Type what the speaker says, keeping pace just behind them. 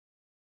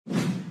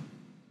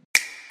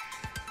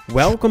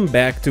Welcome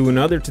back to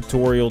another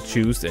Tutorial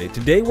Tuesday.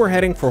 Today we're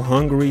heading for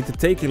Hungary to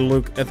take a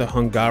look at the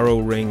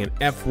Hungaroring in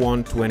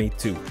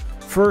F122.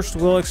 First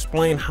we'll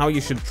explain how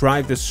you should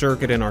drive the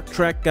circuit in our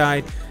track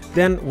guide,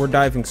 then we're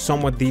diving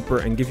somewhat deeper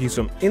and give you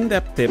some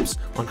in-depth tips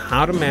on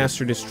how to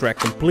master this track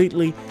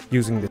completely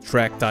using the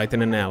Track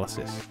Titan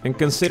analysis. And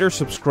consider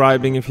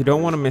subscribing if you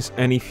don't want to miss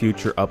any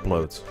future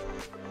uploads.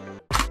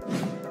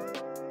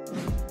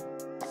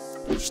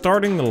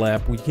 Starting the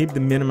lap, we keep the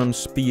minimum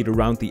speed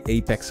around the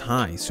apex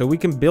high, so we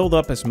can build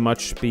up as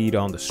much speed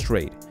on the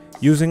straight.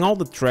 Using all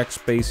the track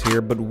space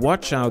here, but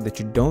watch out that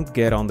you don't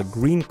get on the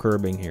green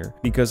curbing here,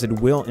 because it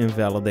will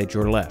invalidate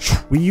your lap.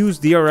 We use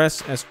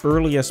DRS as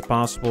early as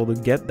possible to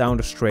get down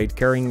the straight,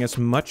 carrying as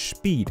much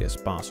speed as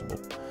possible.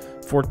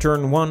 For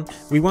turn 1,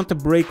 we want to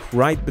brake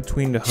right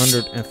between the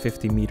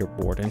 150 meter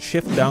board and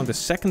shift down the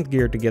second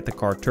gear to get the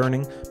car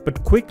turning,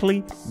 but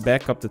quickly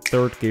back up the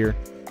third gear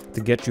to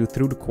get you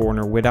through the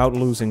corner without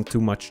losing too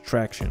much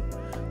traction.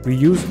 We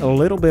use a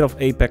little bit of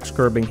apex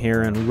curbing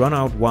here and run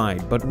out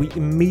wide, but we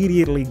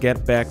immediately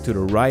get back to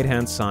the right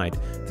hand side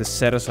to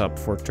set us up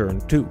for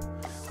turn 2.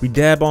 We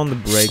dab on the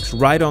brakes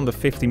right on the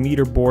 50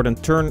 meter board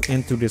and turn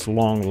into this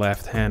long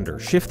left-hander,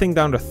 shifting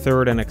down the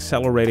third and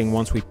accelerating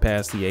once we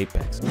pass the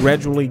apex,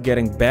 gradually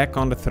getting back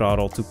on the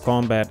throttle to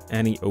combat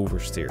any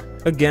oversteer.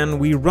 Again,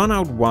 we run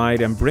out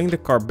wide and bring the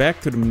car back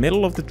to the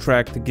middle of the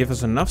track to give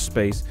us enough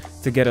space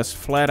to get us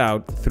flat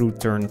out through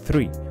turn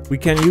 3. We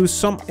can use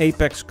some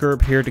apex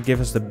curb here to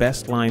give us the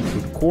best line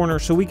through the corner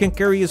so we can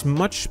carry as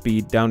much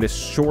speed down this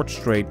short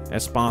straight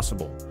as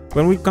possible.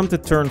 When we come to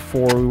turn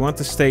 4, we want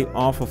to stay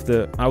off of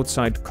the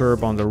outside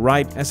curb on the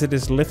right as it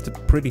is lifted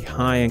pretty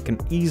high and can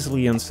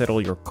easily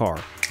unsettle your car.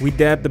 We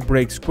dab the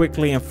brakes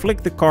quickly and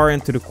flick the car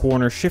into the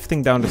corner,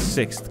 shifting down to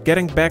 6th,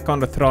 getting back on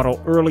the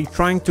throttle early,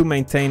 trying to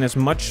maintain as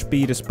much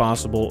speed as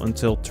possible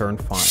until turn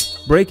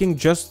 5. Braking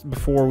just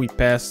before we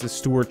pass the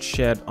steward's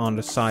shed on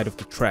the side of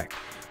the track.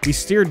 We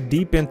steer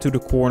deep into the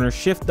corner,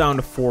 shift down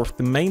to 4th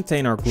to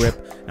maintain our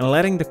grip and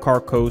letting the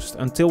car coast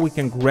until we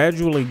can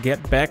gradually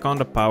get back on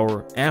the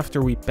power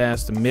after we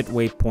pass the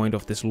midway point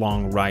of this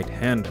long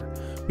right-hander.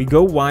 We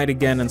go wide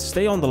again and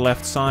stay on the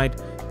left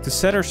side to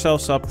set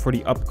ourselves up for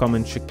the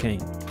upcoming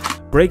chicane.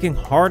 Braking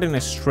hard in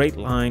a straight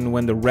line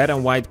when the red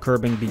and white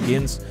curbing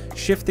begins,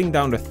 shifting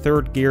down the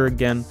third gear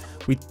again,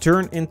 we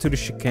turn into the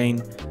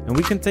chicane and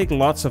we can take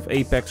lots of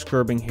apex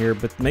curbing here,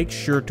 but make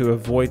sure to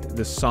avoid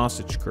the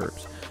sausage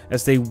curbs,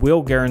 as they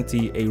will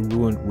guarantee a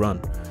ruined run.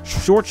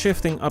 Short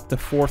shifting up the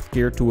 4th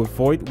gear to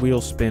avoid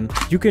wheel spin.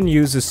 You can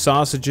use the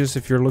sausages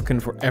if you're looking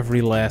for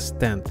every last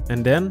tenth.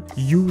 And then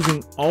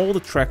using all the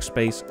track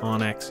space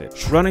on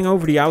exit. Running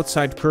over the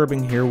outside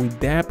curbing here, we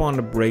dab on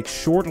the brakes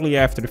shortly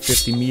after the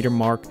 50 meter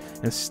mark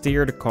and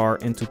steer the car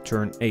into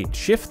turn 8.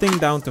 Shifting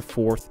down to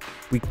 4th,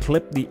 we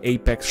clip the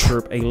apex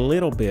curb a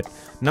little bit,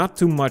 not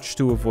too much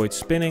to avoid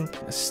spinning,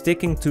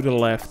 sticking to the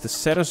left to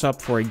set us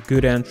up for a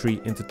good entry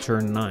into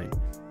turn 9.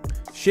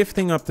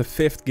 Shifting up to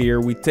 5th gear,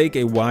 we take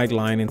a wide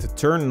line into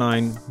turn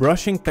 9,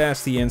 brushing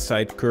past the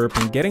inside curb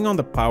and getting on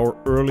the power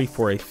early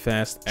for a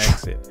fast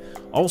exit.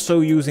 Also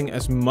using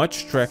as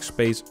much track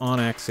space on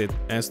exit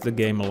as the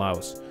game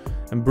allows.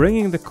 And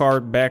bringing the car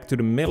back to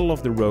the middle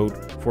of the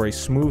road for a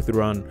smooth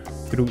run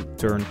through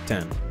turn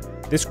 10.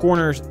 This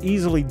corner is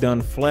easily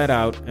done flat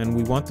out and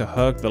we want to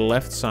hug the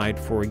left side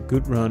for a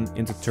good run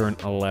into turn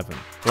 11.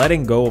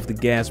 Letting go of the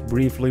gas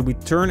briefly, we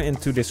turn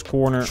into this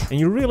corner and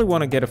you really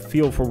want to get a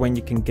feel for when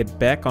you can get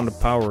back on the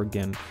power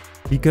again,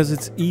 because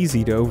it's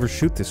easy to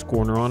overshoot this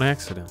corner on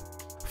accident.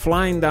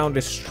 Flying down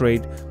this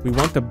straight, we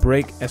want to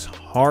brake as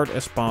hard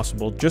as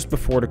possible just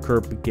before the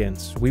curb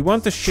begins. We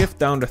want to shift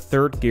down the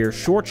 3rd gear,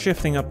 short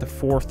shifting up the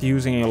 4th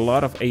using a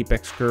lot of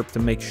apex curb to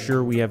make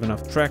sure we have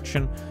enough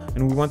traction,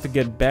 and we want to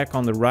get back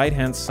on the right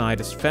hand side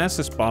as fast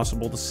as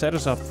possible to set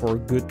us up for a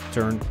good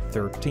turn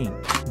 13.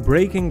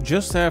 Braking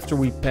just after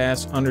we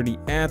pass under the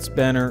ads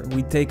banner,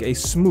 we take a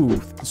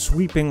smooth,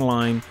 sweeping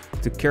line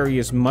to carry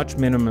as much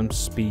minimum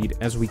speed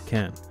as we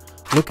can.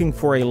 Looking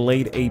for a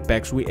late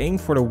apex, we aim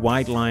for the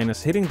wide line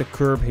as hitting the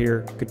curb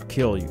here could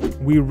kill you.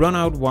 We run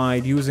out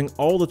wide using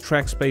all the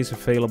track space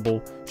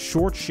available,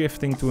 short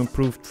shifting to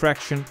improve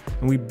traction,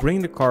 and we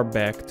bring the car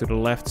back to the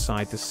left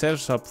side to set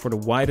us up for the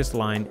widest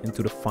line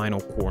into the final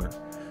corner.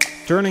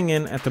 Turning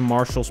in at the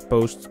marshal's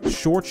post,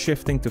 short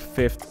shifting to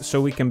 5th so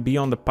we can be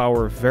on the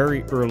power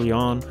very early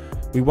on.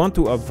 We want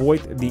to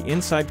avoid the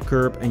inside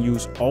curb and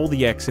use all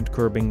the exit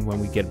curbing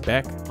when we get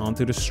back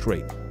onto the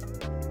straight.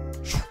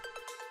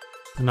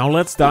 Now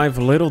let's dive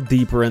a little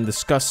deeper and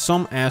discuss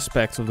some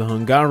aspects of the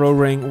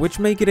Hungaroring which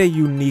make it a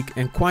unique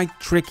and quite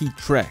tricky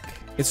track.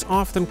 It's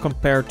often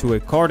compared to a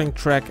karting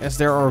track as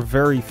there are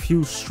very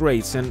few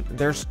straights and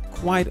there's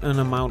quite an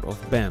amount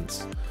of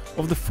bends.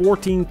 Of the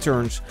 14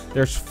 turns,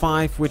 there's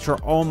 5 which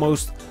are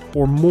almost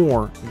or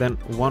more than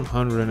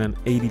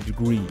 180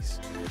 degrees.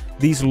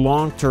 These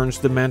long turns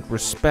demand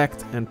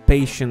respect and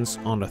patience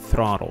on the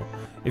throttle.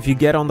 If you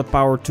get on the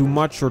power too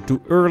much or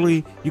too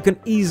early, you can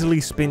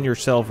easily spin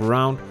yourself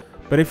around,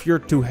 but if you're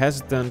too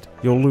hesitant,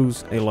 you'll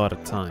lose a lot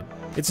of time.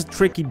 It's a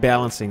tricky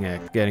balancing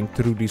act getting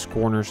through these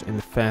corners in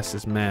the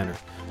fastest manner.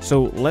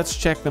 So let's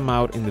check them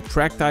out in the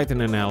Track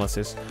Titan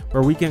analysis,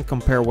 where we can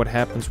compare what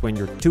happens when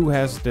you're too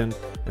hesitant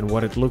and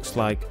what it looks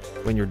like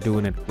when you're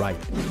doing it right.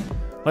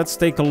 Let's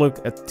take a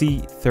look at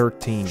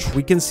T13.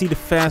 We can see the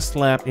fast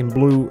lap in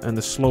blue and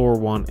the slower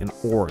one in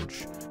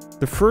orange.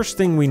 The first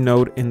thing we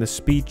note in the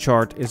speed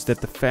chart is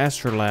that the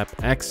faster lap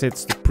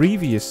exits the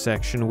previous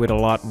section with a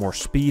lot more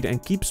speed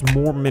and keeps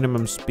more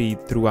minimum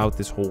speed throughout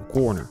this whole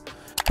corner.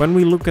 When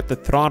we look at the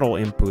throttle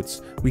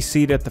inputs, we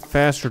see that the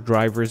faster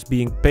driver is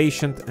being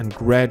patient and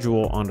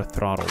gradual on the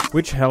throttle,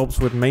 which helps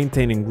with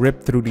maintaining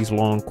grip through these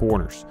long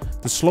corners.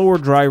 The slower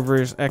driver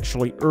is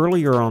actually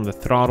earlier on the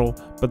throttle,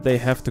 but they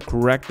have to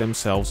correct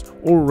themselves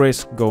or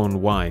risk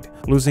going wide,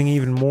 losing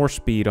even more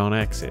speed on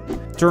exit.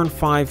 Turn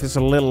 5 is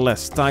a little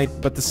less tight,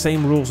 but the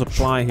same rules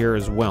apply here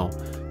as well.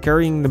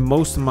 Carrying the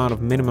most amount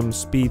of minimum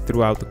speed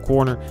throughout the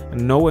corner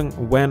and knowing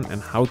when and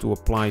how to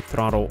apply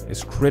throttle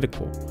is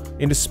critical.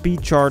 In the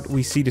speed chart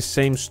we see the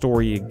same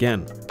story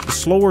again. The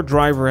slower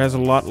driver has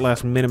a lot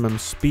less minimum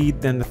speed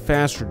than the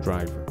faster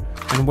driver.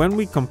 And when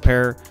we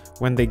compare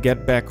when they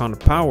get back on the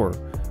power,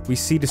 we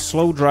see the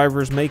slow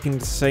drivers making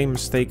the same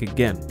mistake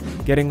again,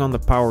 getting on the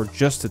power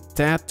just a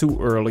tad too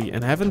early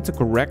and having to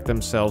correct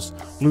themselves,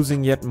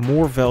 losing yet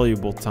more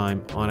valuable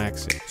time on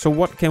exit. So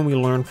what can we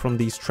learn from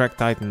these Track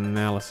Titan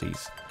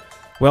analyses?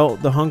 Well,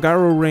 the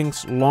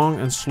Hungaroring's long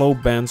and slow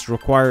bends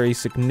require a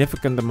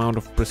significant amount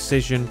of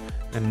precision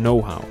and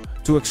know-how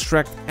to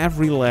extract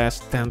every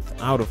last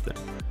tenth out of them.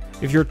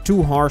 If you're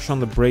too harsh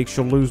on the brakes,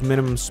 you'll lose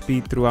minimum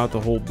speed throughout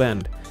the whole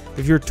bend.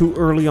 If you're too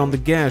early on the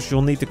gas,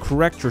 you'll need to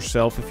correct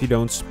yourself if you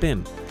don't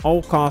spin,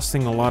 all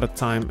costing a lot of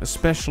time,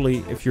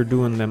 especially if you're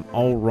doing them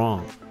all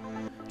wrong.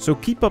 So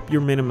keep up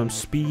your minimum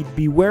speed,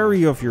 be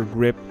wary of your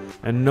grip,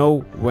 and know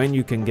when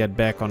you can get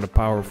back on the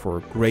power for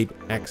a great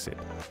exit.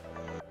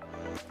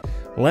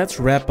 Let's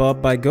wrap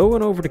up by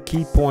going over the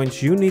key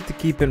points you need to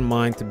keep in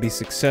mind to be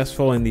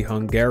successful in the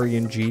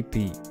Hungarian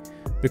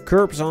GP. The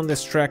curbs on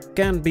this track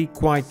can be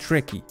quite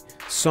tricky.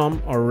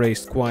 Some are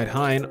raised quite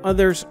high and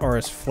others are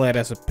as flat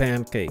as a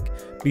pancake.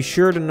 Be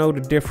sure to know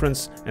the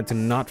difference and to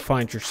not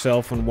find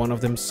yourself on one of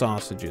them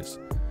sausages.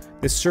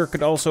 This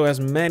circuit also has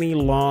many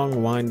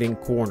long winding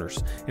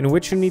corners, in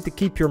which you need to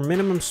keep your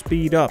minimum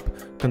speed up,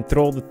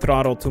 control the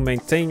throttle to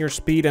maintain your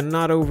speed and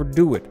not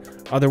overdo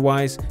it,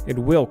 otherwise it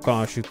will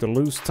cause you to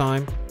lose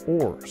time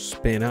or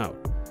spin out.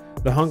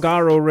 The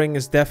Hungaroring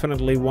is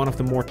definitely one of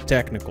the more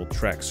technical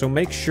tracks, so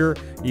make sure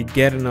you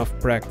get enough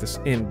practice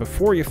in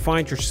before you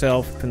find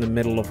yourself in the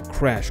middle of a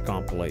crash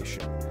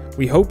compilation.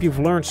 We hope you've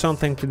learned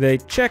something today.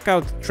 Check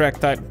out the Track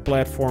Titan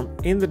platform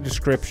in the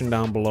description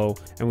down below,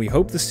 and we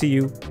hope to see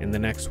you in the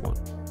next one.